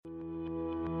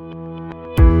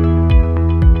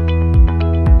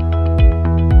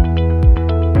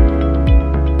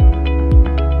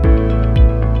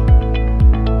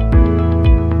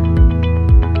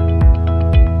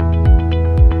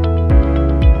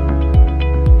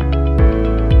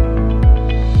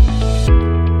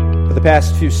the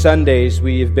past few Sundays,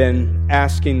 we have been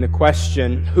asking the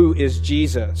question, who is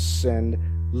Jesus? And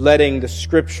letting the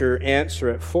Scripture answer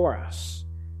it for us.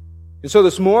 And so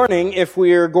this morning, if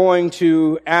we are going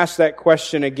to ask that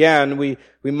question again, we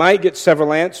might get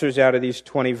several answers out of these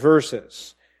 20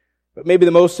 verses. But maybe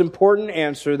the most important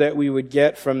answer that we would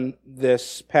get from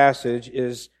this passage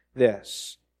is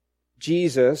this: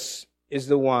 Jesus is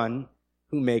the one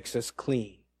who makes us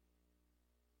clean.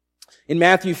 In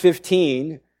Matthew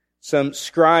 15, some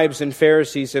scribes and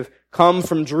Pharisees have come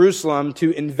from Jerusalem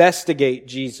to investigate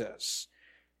Jesus.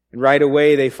 And right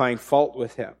away they find fault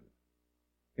with him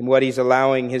in what he's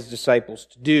allowing his disciples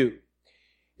to do.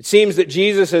 It seems that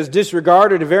Jesus has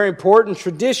disregarded a very important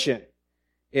tradition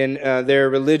in their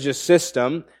religious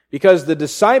system because the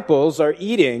disciples are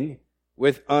eating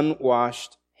with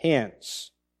unwashed hands.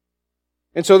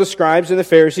 And so the scribes and the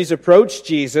Pharisees approach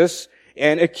Jesus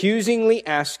and accusingly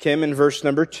ask him in verse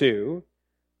number 2,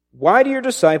 "Why do your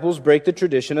disciples break the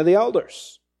tradition of the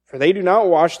elders? For they do not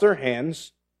wash their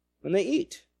hands when they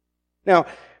eat." Now,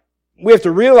 we have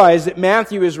to realize that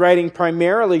Matthew is writing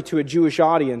primarily to a Jewish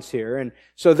audience here, and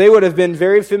so they would have been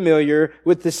very familiar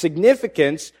with the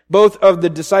significance both of the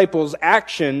disciples'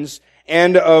 actions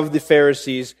and of the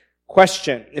Pharisees'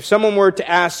 question. If someone were to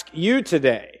ask you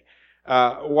today,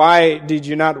 why did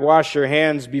you not wash your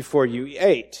hands before you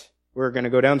ate? We're going to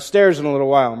go downstairs in a little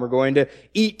while, and we're going to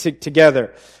eat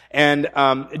together. And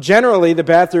generally, the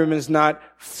bathroom is not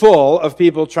full of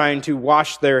people trying to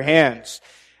wash their hands.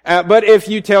 But if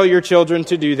you tell your children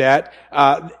to do that,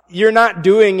 you're not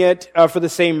doing it for the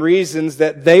same reasons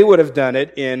that they would have done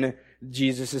it in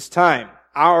Jesus' time.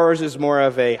 Ours is more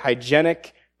of a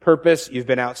hygienic purpose. You've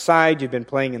been outside, you've been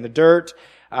playing in the dirt,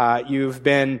 you've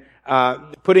been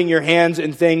putting your hands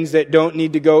in things that don't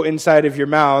need to go inside of your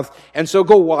mouth, and so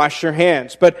go wash your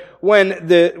hands. But when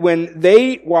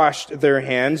they washed their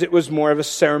hands, it was more of a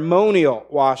ceremonial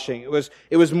washing.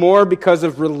 It was more because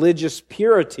of religious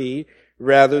purity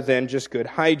rather than just good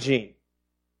hygiene.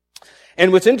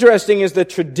 And what's interesting is the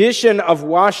tradition of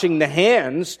washing the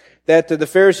hands that the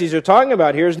Pharisees are talking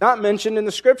about here is not mentioned in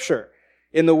the Scripture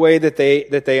in the way that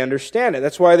they understand it.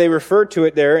 That's why they refer to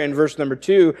it there in verse number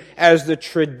 2 as the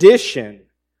tradition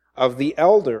of the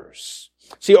elders.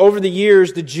 See, over the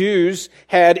years, the Jews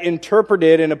had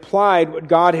interpreted and applied what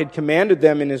God had commanded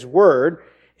them in His Word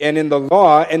and in the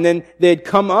law, and then they had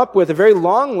come up with a very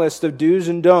long list of do's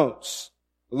and don'ts.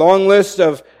 A long list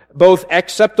of both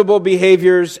acceptable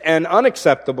behaviors and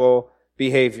unacceptable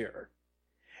behavior.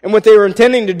 And what they were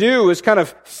intending to do was kind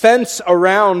of fence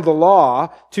around the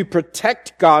law to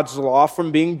protect God's law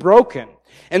from being broken.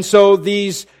 And so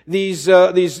these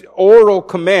oral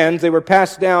commands, they were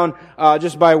passed down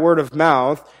just by word of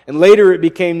mouth, and later it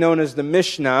became known as the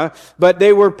Mishnah, but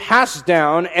they were passed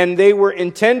down and they were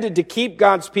intended to keep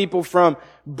God's people from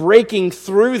breaking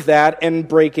through that and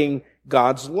breaking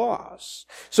God's laws.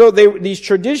 So these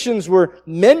traditions were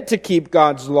meant to keep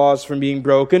God's laws from being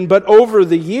broken, but over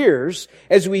the years,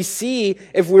 as we see,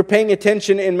 if we're paying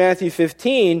attention in Matthew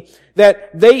 15, that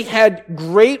they had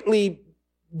greatly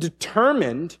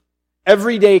determined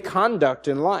everyday conduct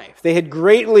in life. They had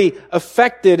greatly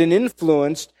affected and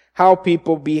influenced how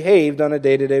people behaved on a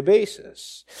day-to-day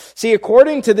basis. See,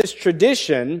 according to this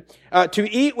tradition,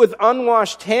 to eat with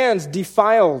unwashed hands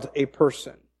defiled a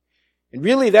person. And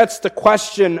really, that's the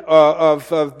question of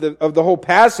the whole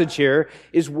passage here,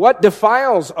 is what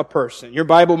defiles a person. Your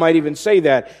Bible might even say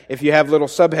that if you have little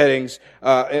subheadings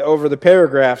over the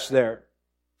paragraphs there.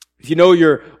 If you know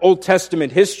your Old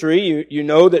Testament history, you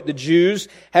know that the Jews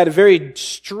had a very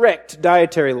strict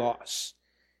dietary laws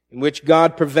in which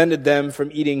God prevented them from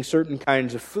eating certain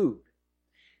kinds of food.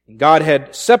 And God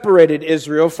had separated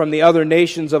Israel from the other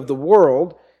nations of the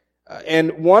world,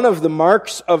 and one of the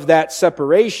marks of that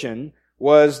separation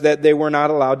was that they were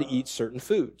not allowed to eat certain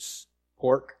foods.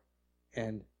 Pork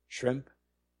and shrimp,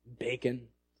 bacon,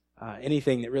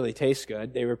 anything that really tastes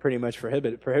good, they were pretty much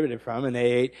prohibited from, and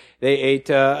they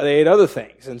ate other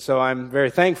things. And so I'm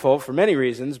very thankful for many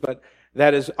reasons, but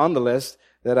that is on the list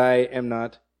that I am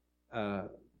not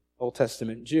Old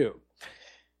Testament Jew.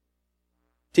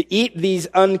 To eat these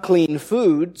unclean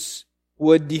foods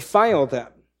would defile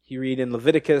them. You read in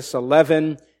Leviticus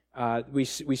 11, we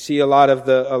see a lot of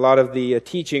the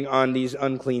teaching on these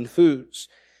unclean foods.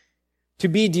 To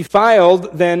be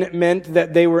defiled then meant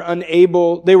that they were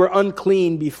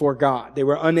unclean before God. They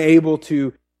were unable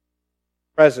to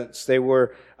presence. They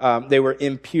were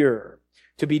impure.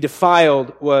 To be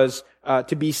defiled was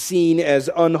to be seen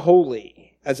as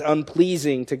unholy, as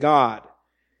unpleasing to God.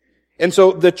 And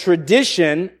so the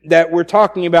tradition that we're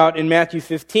talking about in Matthew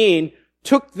 15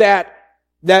 took that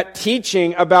that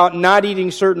teaching about not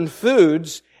eating certain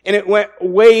foods, and it went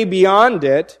way beyond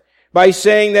it by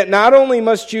saying that not only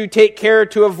must you take care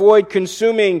to avoid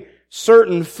consuming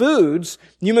certain foods,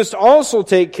 you must also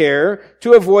take care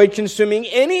to avoid consuming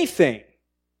anything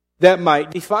that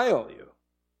might defile you.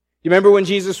 You remember when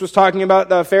Jesus was talking about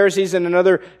the Pharisees in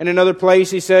another place,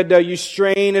 he said, you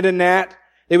strain at a gnat.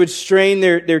 They would strain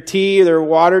their tea, their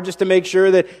water, just to make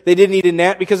sure that they didn't eat a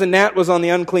gnat, because a gnat was on the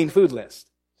unclean food list.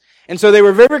 And so they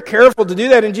were very careful to do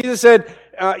that. And Jesus said,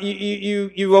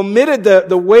 you omitted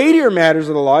the weightier matters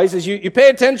of the law. He says, you pay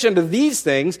attention to these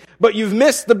things, but you've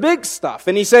missed the big stuff.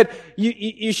 And he said,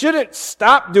 you shouldn't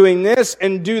stop doing this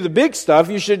and do the big stuff.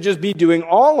 You should just be doing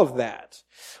all of that.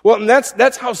 Well, and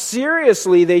that's how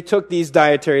seriously they took these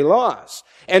dietary laws.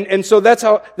 And so that's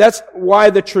why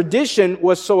the tradition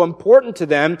was so important to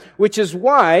them, which is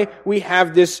why we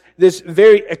have this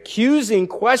very accusing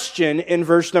question in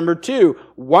verse number 2.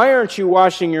 Why aren't you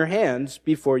washing your hands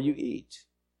before you eat?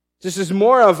 This is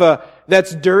more of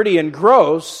that's dirty and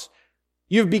gross.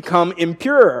 You've become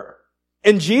impure.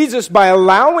 And Jesus, by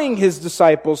allowing his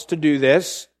disciples to do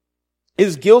this,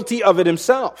 is guilty of it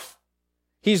himself.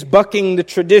 He's bucking the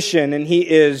tradition, and he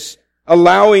is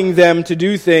allowing them to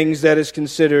do things that is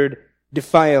considered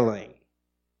defiling.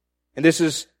 And this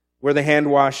is where the hand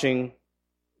washing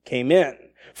came in.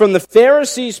 From the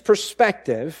Pharisees'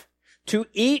 perspective, to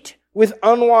eat with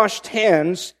unwashed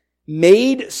hands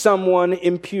made someone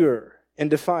impure and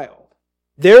defiled,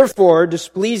 therefore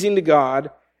displeasing to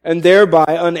God and thereby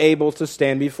unable to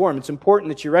stand before him. It's important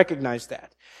that you recognize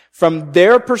that. From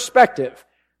their perspective,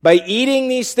 by eating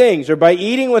these things, or by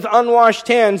eating with unwashed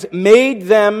hands, made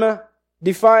them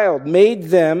defiled, made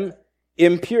them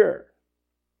impure.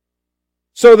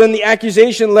 So then the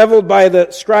accusation leveled by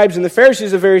the scribes and the Pharisees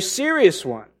is a very serious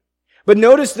one. But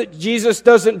notice that Jesus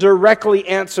doesn't directly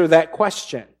answer that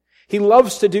question. He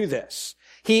loves to do this.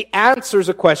 He answers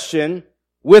a question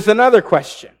with another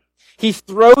question. He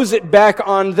throws it back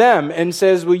on them and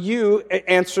says, will you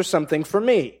answer something for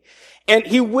me? And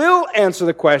he will answer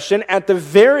the question at the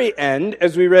very end,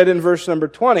 as we read in verse number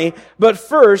 20. But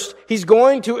first, he's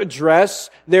going to address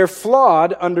their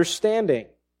flawed understanding.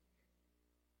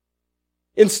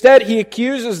 Instead, he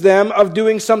accuses them of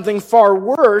doing something far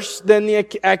worse than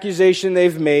the accusation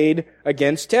they've made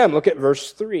against him. Look at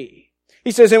verse 3.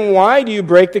 He says, and why do you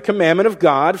break the commandment of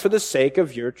God for the sake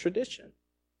of your tradition?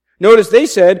 Notice they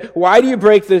said, why do you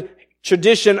break the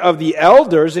tradition of the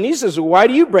elders? And he says, why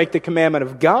do you break the commandment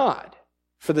of God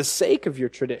for the sake of your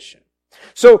tradition?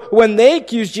 So when they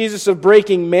accuse Jesus of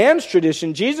breaking man's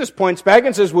tradition, Jesus points back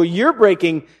and says, well, you're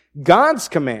breaking God's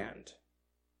command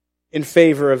in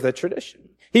favor of the tradition.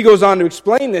 He goes on to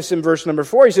explain this in verse number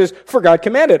 4. He says, for God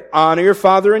commanded, honor your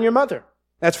father and your mother.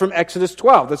 That's from Exodus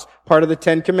 12. That's part of the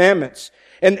 10 Commandments.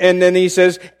 And then he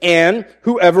says, and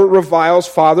whoever reviles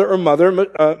father or mother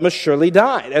must surely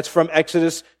die. That's from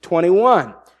Exodus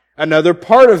 21. Another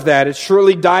part of that is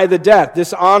surely die the death.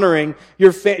 Dishonoring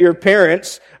your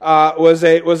parents was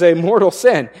a mortal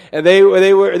sin, and they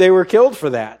were killed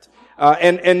for that.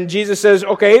 And Jesus says,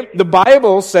 okay, the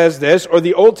Bible says this, or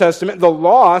the Old Testament, the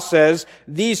law says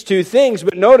these two things.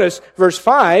 But notice verse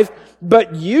 5.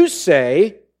 But you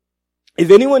say, if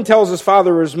anyone tells his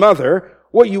father or his mother,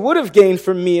 what you would have gained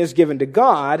from me is given to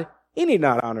God, he need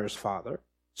not honor his father.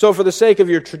 So for the sake of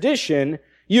your tradition,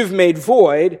 you've made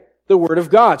void the word of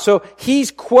God. So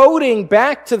he's quoting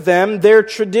back to them their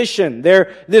tradition,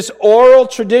 this oral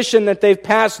tradition that they've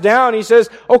passed down. He says,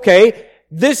 okay,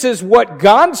 this is what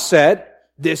God said,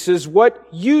 this is what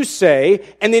you say,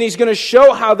 and then he's going to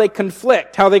show how they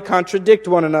conflict, how they contradict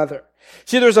one another.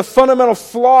 See, there's a fundamental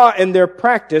flaw in their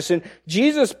practice, and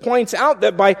Jesus points out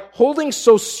that by holding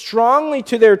so strongly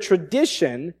to their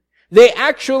tradition, they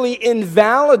actually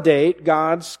invalidate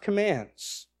God's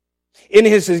commands. In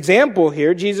his example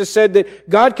here, Jesus said that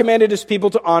God commanded his people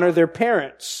to honor their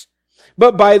parents.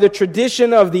 But by the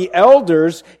tradition of the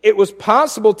elders, it was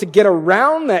possible to get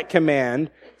around that command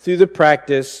through the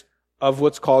practice of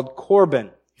what's called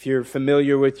korban. If you're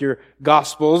familiar with your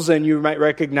Gospels, then you might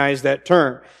recognize that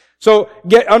term. So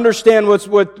understand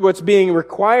what's being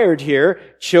required here.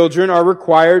 Children are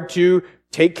required to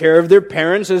take care of their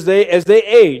parents as they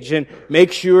age and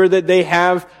make sure that they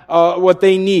have what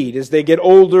they need. As they get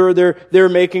older, they're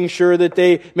making sure that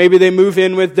maybe they move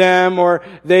in with them, or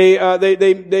they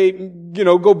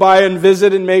go by and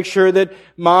visit and make sure that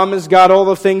mom has got all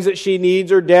the things that she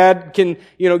needs, or dad can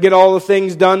get all the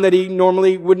things done that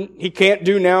he can't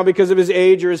do now because of his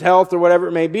age or his health or whatever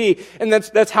it may be. And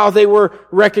that's how they were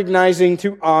recognizing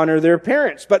to honor their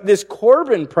parents. But this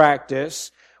korban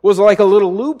practice was like a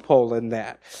little loophole in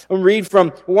that. And read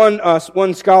from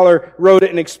one scholar wrote it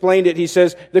and explained it. He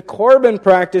says, the Corban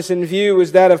practice in view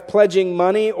is that of pledging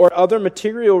money or other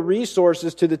material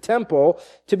resources to the temple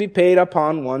to be paid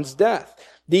upon one's death.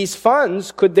 These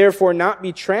funds could therefore not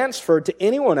be transferred to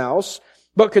anyone else,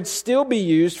 but could still be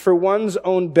used for one's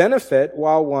own benefit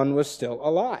while one was still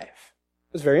alive.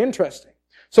 It's very interesting.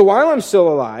 So while I'm still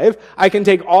alive, I can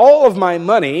take all of my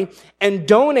money and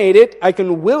donate it. I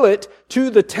can will it to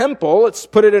the temple. Let's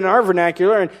put it in our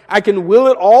vernacular. And I can will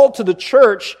it all to the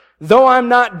church, though I'm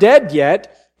not dead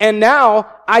yet. And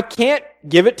now I can't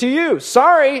give it to you.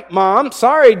 Sorry, Mom.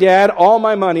 Sorry, Dad. All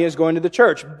my money is going to the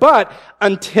church. But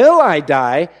until I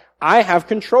die, I have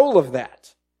control of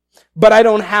that. But I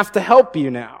don't have to help you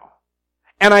now.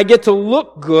 And I get to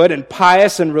look good and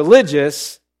pious and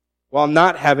religious while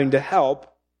not having to help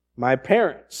my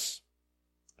parents.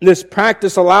 This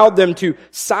practice allowed them to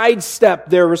sidestep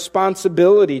their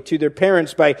responsibility to their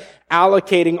parents by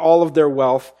allocating all of their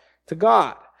wealth to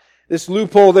God. This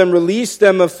loophole then released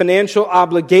them of financial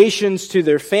obligations to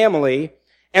their family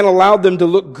and allowed them to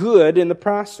look good in the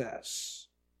process.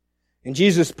 And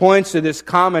Jesus points to this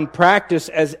common practice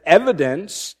as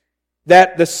evidence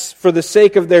that for the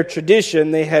sake of their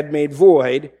tradition, they had made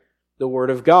void the Word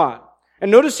of God. And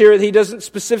notice here that he doesn't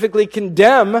specifically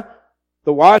condemn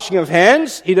the washing of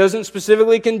hands. He doesn't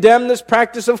specifically condemn this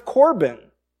practice of Corban.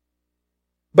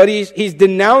 But he's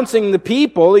denouncing the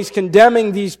people. He's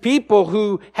condemning these people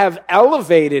who have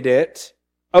elevated it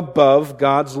above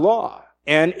God's law.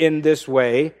 And in this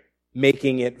way,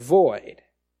 making it void.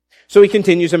 So he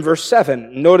continues in verse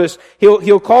 7. Notice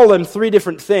he'll call them three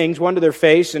different things. One to their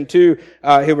face and two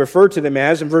he'll refer to them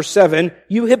as. In verse 7,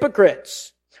 you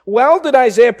hypocrites. Well did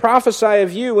Isaiah prophesy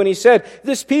of you when he said,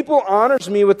 this people honors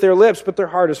me with their lips, but their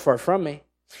heart is far from me.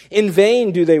 In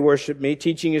vain do they worship me,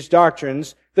 teaching as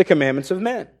doctrines the commandments of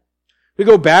men. We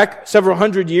go back several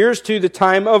hundred years to the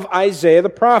time of Isaiah the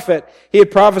prophet. He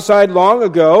had prophesied long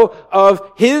ago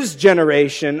of his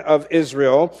generation of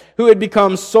Israel who had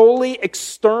become solely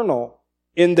external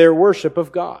in their worship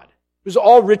of God. It was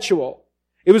all ritual.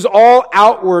 It was all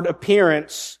outward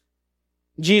appearance.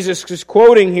 Jesus is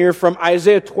quoting here from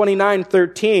Isaiah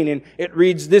 29:13, and it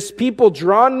reads, this people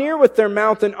draw near with their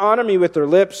mouth and honor me with their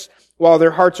lips, while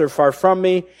their hearts are far from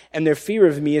me, and their fear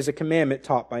of me is a commandment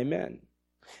taught by men.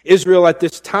 Israel at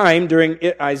this time, during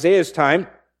Isaiah's time,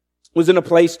 was in a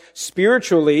place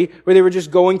spiritually where they were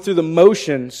just going through the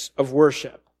motions of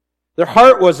worship. Their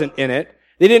heart wasn't in it.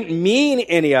 They didn't mean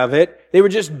any of it. They were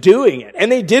just doing it.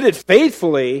 And they did it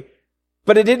faithfully,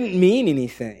 but it didn't mean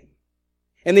anything.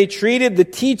 And they treated the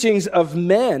teachings of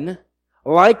men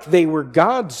like they were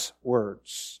God's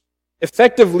words,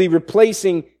 effectively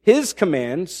replacing His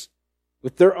commands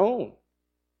with their own.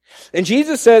 And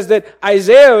Jesus says that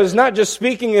Isaiah is not just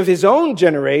speaking of his own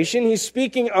generation, he's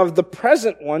speaking of the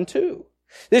present one too.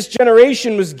 This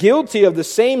generation was guilty of the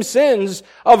same sins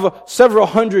of several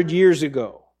hundred years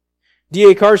ago.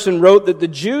 D.A. Carson wrote that the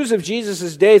Jews of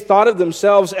Jesus' day thought of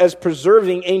themselves as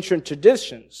preserving ancient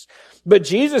traditions. But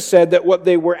Jesus said that what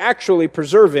they were actually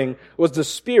preserving was the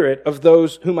spirit of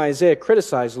those whom Isaiah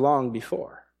criticized long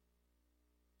before.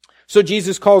 So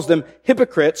Jesus calls them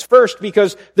hypocrites, first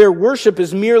because their worship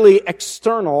is merely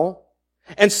external,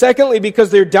 and secondly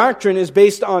because their doctrine is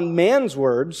based on man's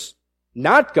words,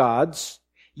 not God's,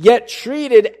 yet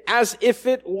treated as if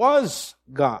it was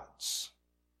God's.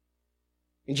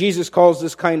 And Jesus calls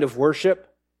this kind of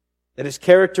worship that is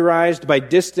characterized by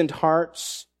distant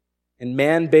hearts and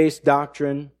man-based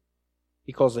doctrine,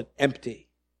 he calls it empty,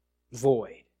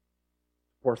 void,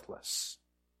 worthless.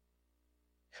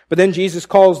 But then Jesus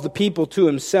calls the people to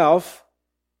himself.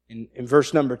 In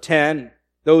verse number 10,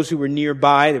 those who were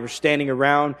nearby, they were standing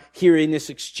around hearing this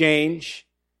exchange.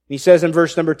 And he says in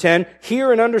verse number 10,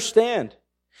 hear and understand.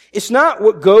 It's not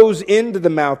what goes into the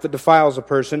mouth that defiles a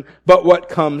person, but what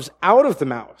comes out of the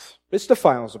mouth. This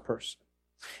defiles a person.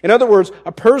 In other words,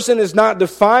 a person is not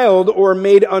defiled or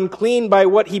made unclean by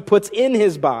what he puts in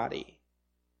his body,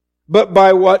 but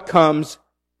by what comes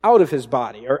out of his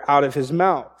body or out of his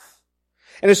mouth.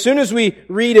 And as soon as we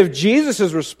read of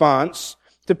Jesus' response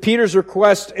to Peter's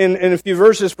request in a few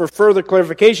verses for further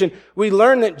clarification, we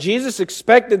learn that Jesus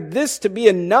expected this to be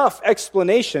enough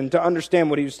explanation to understand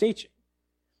what he was teaching.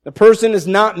 The person is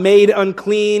not made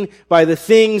unclean by the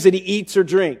things that he eats or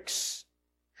drinks.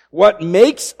 What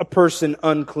makes a person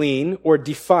unclean or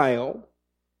defiled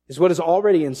is what is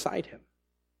already inside him.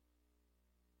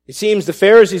 It seems the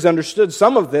Pharisees understood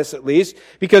some of this at least,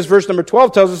 because verse number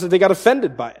 12 tells us that they got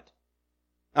offended by it.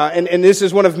 And this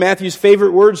is one of Matthew's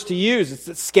favorite words to use. It's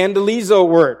the scandalizo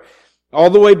word. All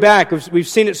the way back, we've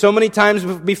seen it so many times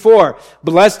before.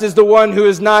 Blessed is the one who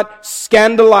is not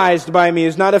scandalized by me,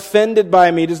 is not offended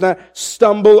by me, does not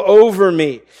stumble over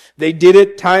me. They did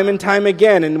it time and time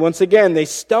again, and once again, they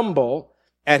stumble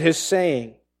at his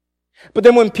saying. But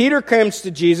then when Peter comes to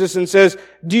Jesus and says,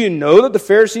 do you know that the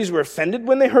Pharisees were offended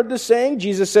when they heard this saying?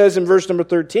 Jesus says in verse number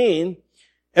 13,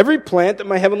 every plant that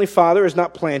my heavenly Father has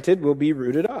not planted will be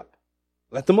rooted up.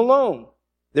 Let them alone.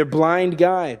 They're blind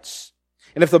guides.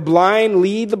 And if the blind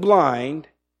lead the blind,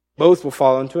 both will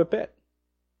fall into a pit.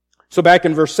 So back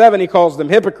in verse 7, he calls them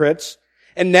hypocrites.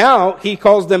 And now he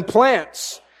calls them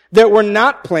plants that were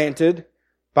not planted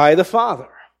by the Father.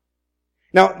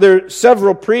 Now, there are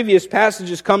several previous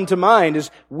passages come to mind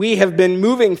as we have been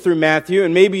moving through Matthew,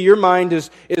 and maybe your mind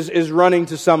is running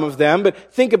to some of them,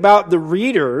 but think about the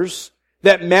readers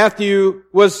that Matthew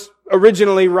was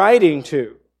originally writing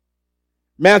to.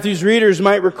 Matthew's readers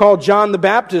might recall John the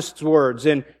Baptist's words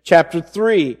in chapter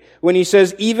 3 when he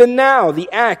says, even now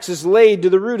the axe is laid to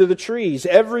the root of the trees.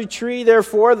 Every tree,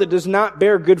 therefore, that does not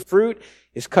bear good fruit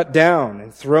is cut down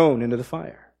and thrown into the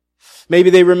fire. Maybe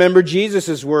they remember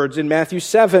Jesus' words in Matthew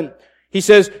 7. He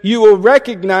says, you will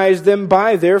recognize them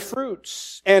by their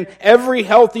fruits. And every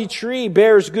healthy tree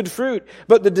bears good fruit,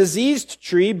 but the diseased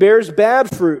tree bears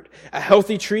bad fruit. A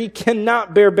healthy tree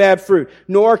cannot bear bad fruit,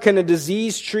 nor can a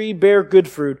diseased tree bear good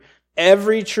fruit.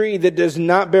 Every tree that does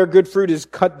not bear good fruit is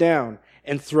cut down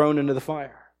and thrown into the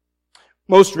fire.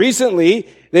 Most recently,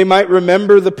 they might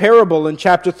remember the parable in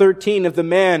chapter 13 of the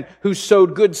man who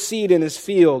sowed good seed in his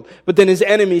field, but then his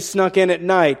enemy snuck in at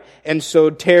night and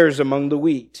sowed tares among the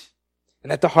wheat.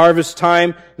 And at the harvest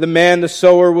time, the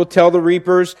sower, will tell the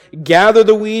reapers, gather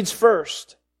the weeds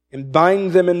first and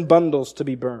bind them in bundles to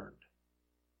be burned.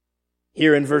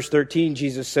 Here in verse 13,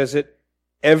 Jesus says it,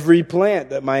 every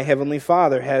plant that my heavenly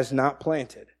Father has not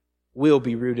planted will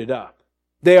be rooted up.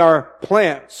 They are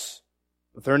plants,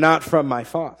 but they're not from my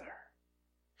Father.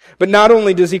 But not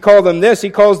only does he call them this, he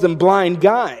calls them blind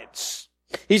guides.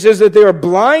 He says that they are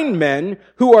blind men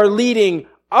who are leading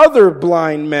other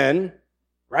blind men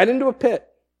right into a pit.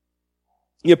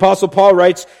 The Apostle Paul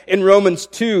writes in Romans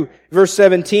 2, verse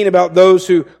 17, about those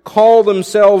who call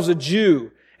themselves a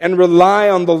Jew and rely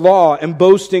on the law and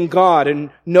boast in God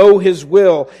and know His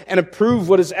will and approve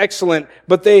what is excellent,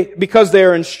 but because they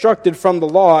are instructed from the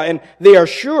law and they are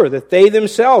sure that they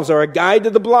themselves are a guide to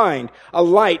the blind, a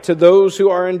light to those who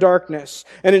are in darkness,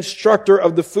 an instructor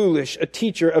of the foolish, a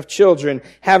teacher of children,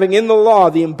 having in the law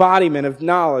the embodiment of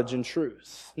knowledge and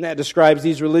truth. And that describes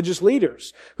these religious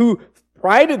leaders who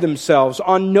prided themselves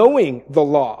on knowing the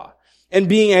law and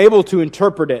being able to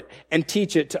interpret it and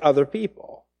teach it to other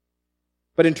people.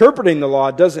 But interpreting the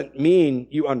law doesn't mean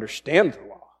you understand the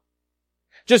law.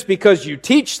 Just because you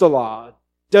teach the law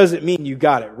doesn't mean you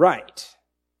got it right.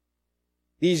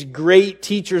 These great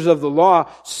teachers of the law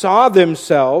saw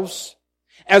themselves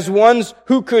as ones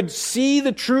who could see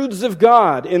the truths of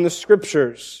God in the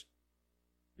Scriptures.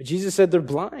 But Jesus said they're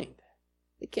blind.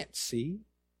 They can't see.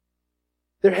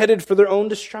 They're headed for their own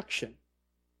destruction.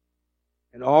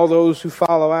 And all those who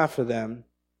follow after them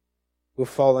will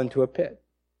fall into a pit.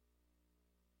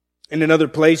 In another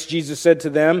place, Jesus said to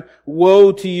them,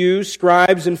 woe to you,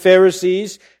 scribes and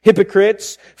Pharisees,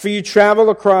 hypocrites, for you travel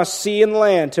across sea and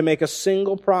land to make a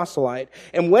single proselyte.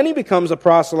 And when he becomes a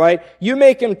proselyte, you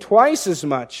make him twice as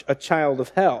much a child of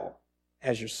hell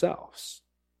as yourselves.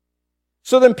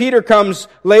 So then Peter comes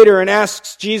later and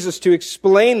asks Jesus to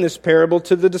explain this parable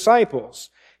to the disciples.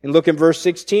 And look at verse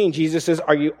 16. Jesus says,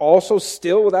 are you also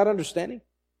still without understanding?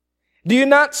 Do you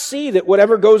not see that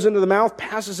whatever goes into the mouth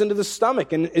passes into the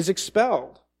stomach and is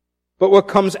expelled? But what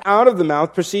comes out of the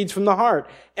mouth proceeds from the heart,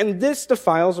 and this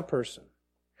defiles a person.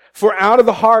 For out of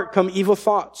the heart come evil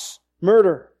thoughts,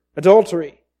 murder,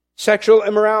 adultery, sexual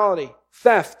immorality,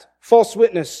 theft, false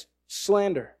witness,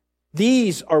 slander.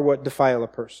 These are what defile a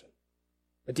person.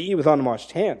 But to eat with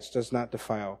unwashed hands does not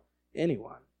defile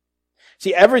anyone.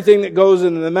 See, everything that goes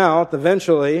into the mouth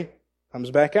eventually comes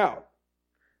back out.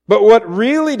 But what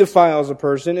really defiles a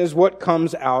person is what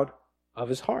comes out of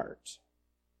his heart.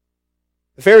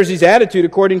 The Pharisees' attitude,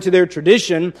 according to their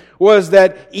tradition, was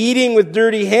that eating with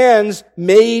dirty hands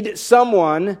made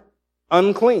someone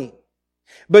unclean.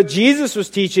 But Jesus was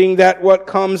teaching that what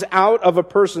comes out of a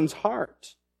person's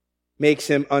heart makes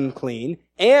him unclean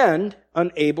and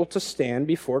unable to stand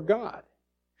before God.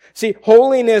 See,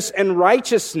 holiness and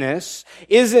righteousness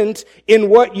isn't in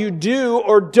what you do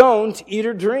or don't eat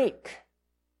or drink.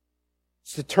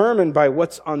 It's determined by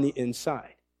what's on the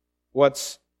inside,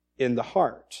 what's in the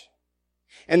heart.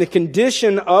 And the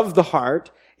condition of the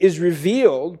heart is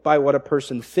revealed by what a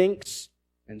person thinks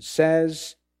and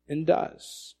says and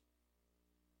does.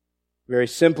 Very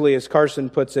simply, as Carson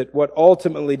puts it, what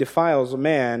ultimately defiles a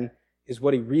man is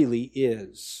what he really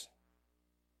is.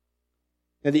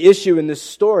 Now, the issue in this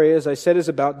story, as I said, is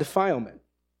about defilement.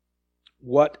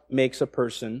 What makes a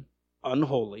person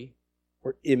unholy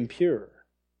or impure?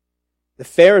 The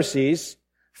Pharisees,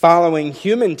 following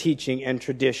human teaching and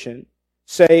tradition,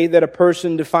 say that a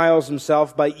person defiles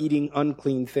himself by eating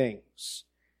unclean things.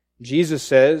 Jesus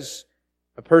says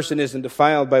a person isn't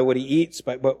defiled by what he eats,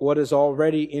 but what is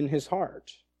already in his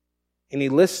heart. And he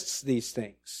lists these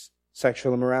things: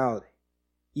 sexual immorality,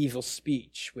 evil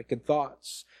speech, wicked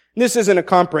thoughts. And this isn't a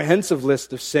comprehensive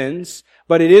list of sins,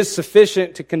 but it is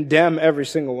sufficient to condemn every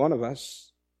single one of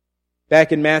us.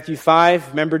 Back in Matthew 5,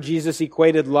 remember Jesus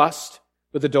equated lust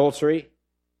with adultery,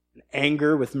 and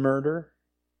anger with murder.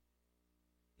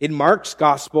 In Mark's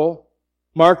gospel,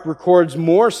 Mark records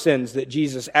more sins that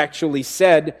Jesus actually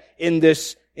said in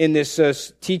this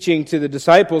teaching to the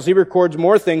disciples. He records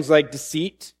more things like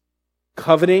deceit,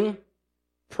 coveting,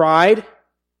 pride.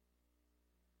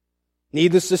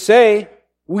 Needless to say,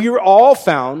 we are all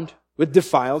found with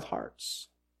defiled hearts.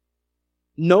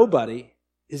 Nobody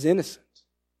is innocent.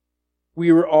 We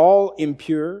are all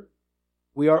impure.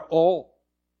 We are all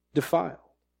defiled.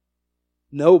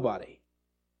 Nobody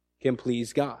can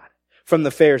please God. From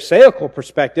the Pharisaical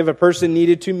perspective, a person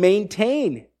needed to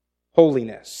maintain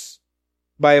holiness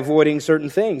by avoiding certain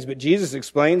things. But Jesus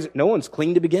explains no one's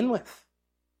clean to begin with.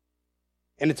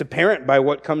 And it's apparent by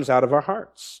what comes out of our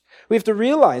hearts. We have to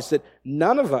realize that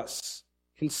none of us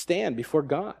can stand before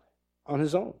God on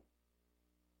his own.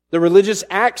 The religious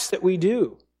acts that we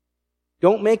do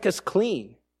don't make us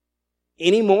clean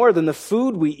any more than the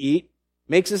food we eat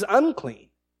makes us unclean.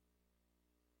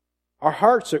 Our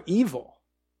hearts are evil.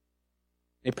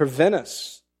 They prevent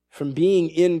us from being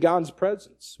in God's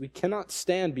presence. We cannot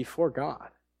stand before God.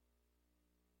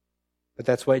 But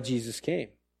that's why Jesus came,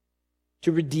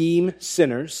 to redeem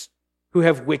sinners who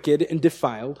have wicked and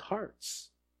defiled hearts.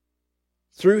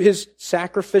 Through his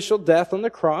sacrificial death on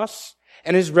the cross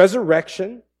and his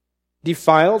resurrection,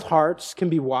 defiled hearts can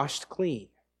be washed clean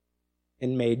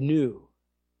and made new.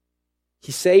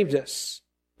 He saved us,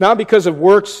 not because of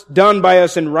works done by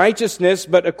us in righteousness,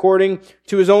 but according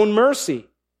to his own mercy,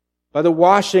 by the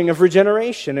washing of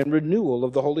regeneration and renewal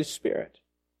of the Holy Spirit.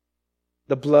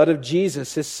 The blood of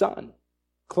Jesus, his Son,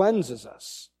 cleanses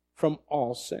us from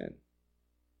all sin.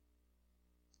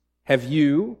 Have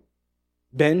you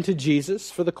been to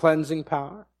Jesus for the cleansing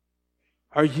power?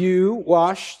 Are you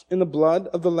washed in the blood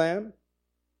of the Lamb?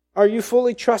 Are you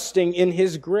fully trusting in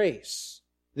his grace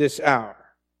this hour?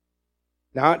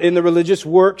 Not in the religious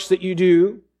works that you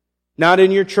do, not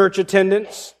in your church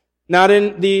attendance, not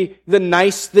in the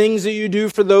nice things that you do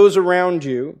for those around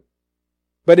you,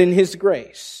 but in his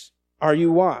grace. Are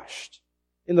you washed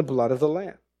in the blood of the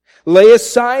Lamb? Lay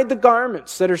aside the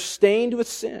garments that are stained with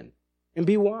sin and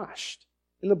be washed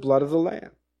in the blood of the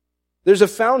Lamb. There's a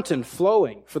fountain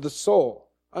flowing for the soul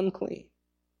unclean.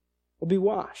 Will be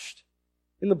washed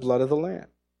in the blood of the Lamb.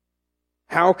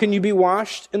 How can you be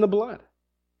washed in the blood?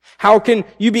 How can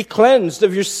you be cleansed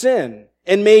of your sin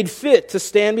and made fit to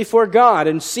stand before God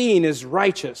and seen as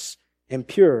righteous and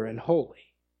pure and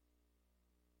holy?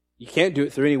 You can't do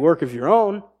it through any work of your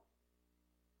own.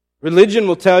 Religion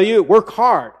will tell you, work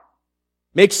hard,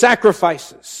 make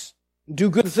sacrifices, do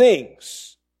good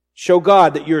things, show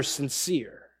God that you're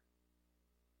sincere.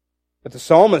 But the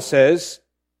psalmist says,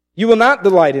 you will not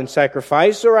delight in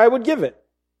sacrifice, or I would give it.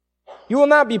 You will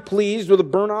not be pleased with a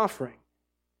burnt offering.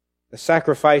 The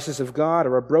sacrifices of God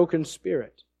are a broken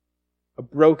spirit, a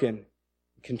broken,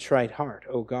 contrite heart.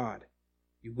 O God,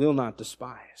 you will not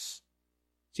despise.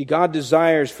 See, God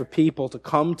desires for people to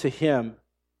come to him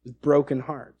with broken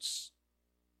hearts,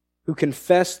 who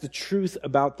confess the truth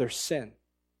about their sin.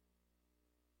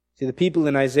 See, the people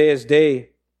in Isaiah's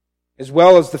day, as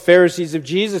well as the Pharisees of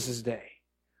Jesus' day,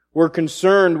 were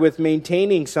concerned with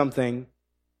maintaining something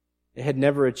they had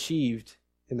never achieved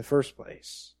in the first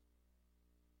place.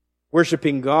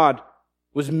 Worshiping God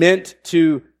was meant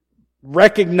to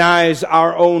recognize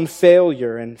our own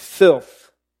failure and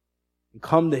filth and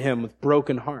come to him with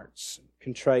broken hearts, and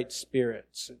contrite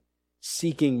spirits, and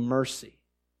seeking mercy,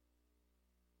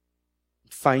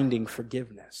 finding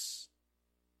forgiveness,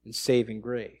 and saving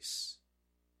grace.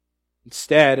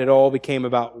 Instead, it all became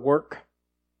about work,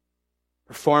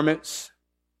 performance,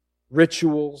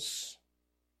 rituals,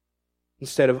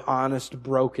 instead of honest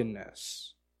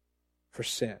brokenness for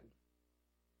sin.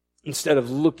 Instead of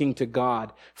looking to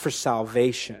God for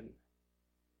salvation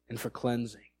and for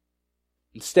cleansing.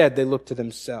 Instead, they looked to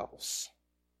themselves.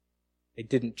 They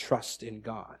didn't trust in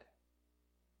God.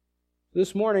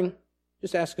 This morning,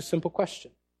 just ask a simple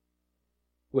question.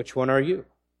 Which one are you?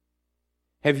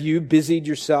 Have you busied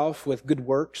yourself with good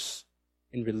works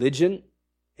and religion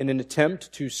in an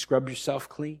attempt to scrub yourself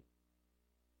clean?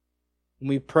 And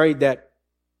we prayed that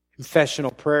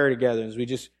confessional prayer together as we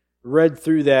just read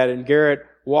through that, and Garrett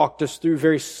walked us through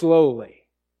very slowly.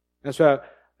 That's why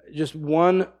just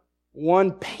one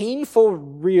painful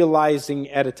realizing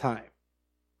at a time.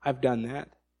 I've done that.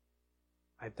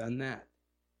 I've done that.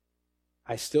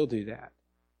 I still do that.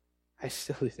 I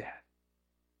still do that.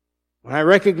 When I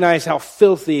recognize how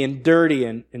filthy and dirty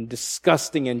and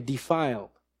disgusting and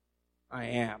defiled I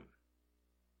am,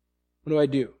 what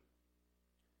do?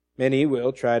 Many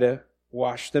will try to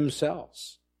wash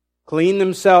themselves, clean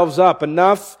themselves up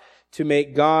enough to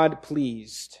make God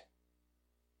pleased.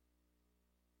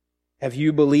 Have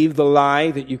you believed the lie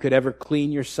that you could ever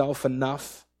clean yourself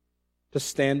enough to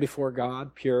stand before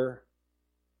God pure,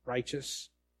 righteous?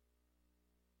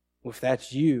 Well, if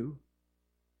that's you,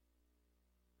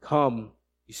 come,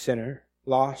 you sinner,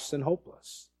 lost and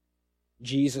hopeless.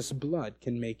 Jesus' blood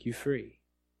can make you free.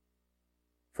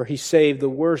 For He saved the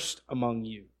worst among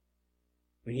you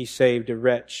when He saved a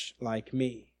wretch like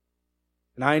me.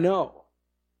 And I know,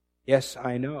 yes,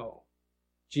 I know,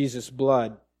 Jesus'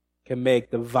 blood can make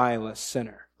the vilest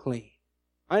sinner clean.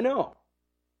 I know.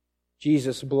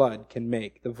 Jesus' blood can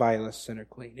make the vilest sinner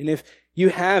clean. And if you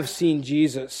have seen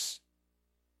Jesus,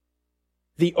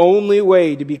 the only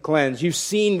way to be cleansed, you've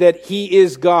seen that He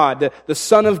is God, the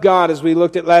Son of God, as we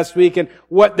looked at last week, and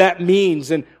what that means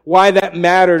and why that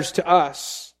matters to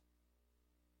us.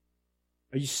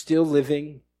 Are you still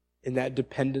living in that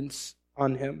dependence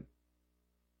on Him?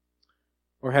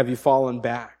 Or have you fallen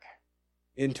back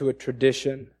into a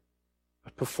tradition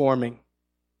of performing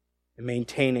and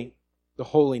maintaining the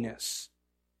holiness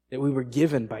that we were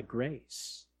given by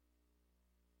grace?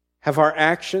 Have our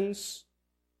actions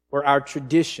or our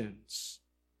traditions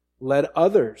led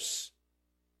others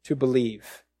to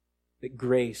believe that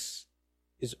grace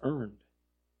is earned?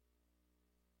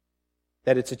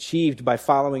 That it's achieved by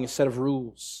following a set of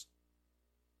rules,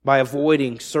 by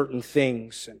avoiding certain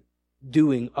things and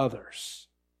doing others?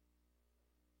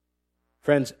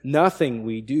 Friends, nothing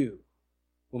we do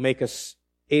will make us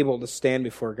able to stand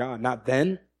before God. Not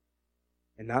then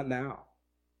and not now.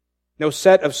 No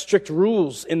set of strict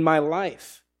rules in my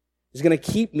life is going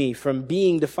to keep me from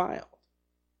being defiled.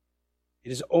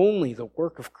 It is only the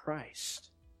work of Christ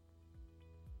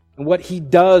and what He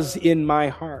does in my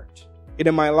heart and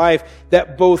in my life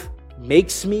that both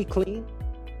makes me clean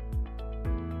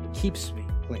and keeps me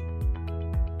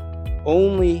clean.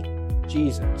 Only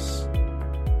Jesus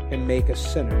can make a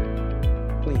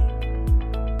sinner clean.